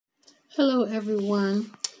Hello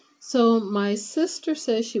everyone. So my sister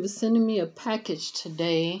says she was sending me a package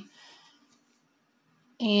today,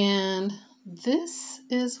 and this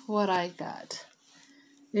is what I got.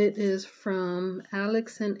 It is from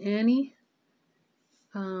Alex and Annie,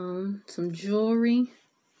 some jewelry,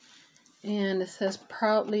 and it says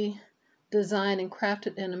proudly designed and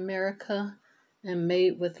crafted in America and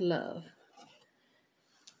made with love.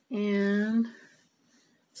 And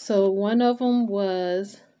so one of them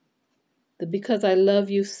was the Because I Love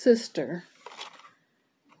You Sister.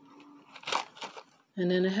 And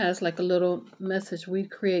then it has like a little message. We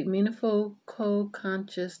create meaningful,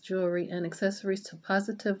 co-conscious jewelry and accessories to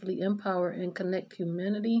positively empower and connect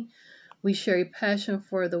humanity. We share a passion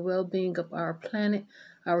for the well-being of our planet,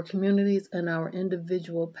 our communities, and our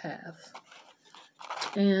individual paths.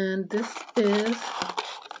 And this is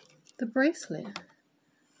the bracelet.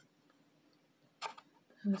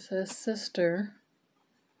 And it says sister.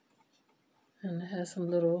 And it has some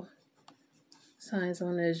little signs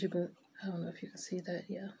on it, as you can, I don't know if you can see that.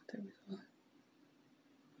 Yeah, there we go.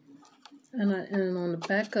 And on the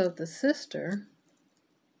back of the sister,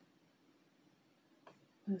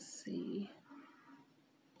 let's see,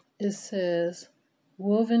 it says,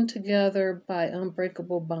 woven together by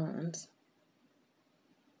unbreakable bonds.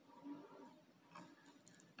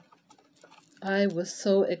 I was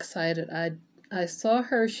so excited. I saw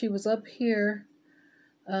her. She was up here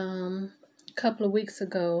a couple of weeks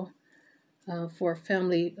ago for a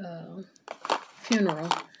family funeral,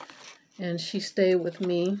 and she stayed with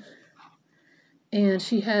me. And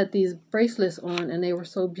she had these bracelets on, and they were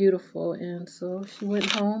so beautiful. And so she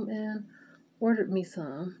went home and ordered me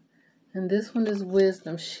some. And this one is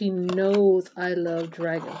Wisdom. She knows I love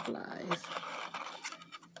dragonflies.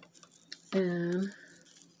 And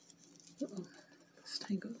it's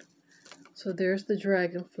tangled. So there's the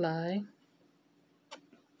dragonfly.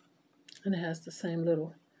 And it has the same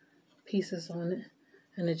little pieces on it.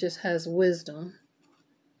 And it just has wisdom.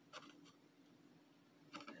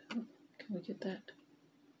 Can we get that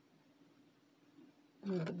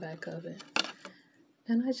on the back of it?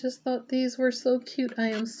 And I just thought these were so cute. I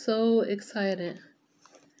am so excited.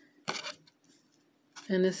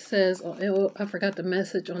 And it says, I forgot the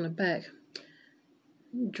message on the back.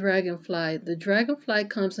 Dragonfly. The dragonfly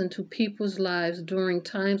comes into people's lives during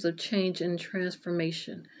times of change and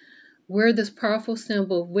transformation. Wear this powerful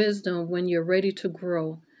symbol of wisdom when you're ready to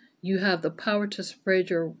grow. You have the power to spread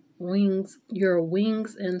your wings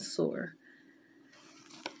and soar.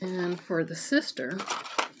 And for the sister,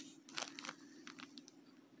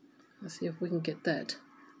 let's see if we can get that.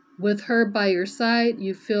 With her by your side,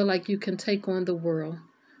 you feel like you can take on the world.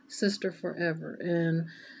 Sister forever. And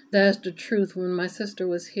that's the truth. When my sister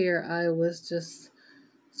was here, I was just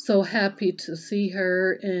so happy to see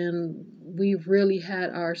her, and we really had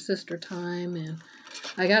our sister time. And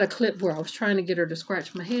I got a clip where I was trying to get her to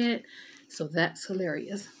scratch my head, so that's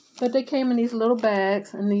hilarious. But they came in these little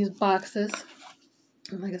bags and these boxes.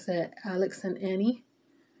 And like I said, Alex and Annie.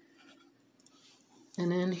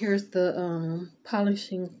 And then here's the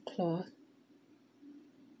polishing cloth.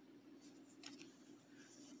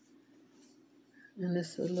 And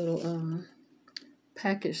this is a little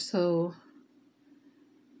package. So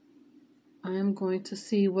I am going to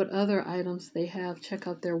see what other items they have. Check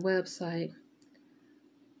out their website.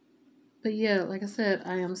 But yeah, like I said,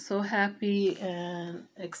 I am so happy and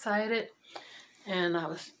excited. And I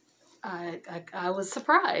was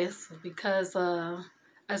surprised because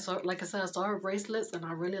I saw, like I said, I saw her bracelets and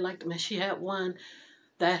I really liked them. And she had one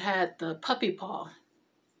that had the puppy paw.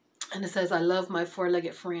 And it says, I love my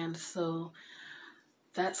four-legged friend. So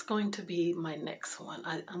that's going to be my next one.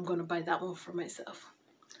 I'm going to buy that one for myself.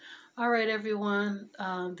 All right, everyone.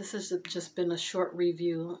 This has just been a short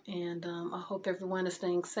review. And I hope everyone is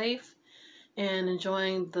staying safe and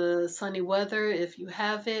enjoying the sunny weather if you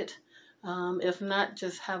have it. If not,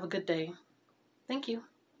 just have a good day. Thank you.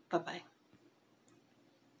 Bye-bye.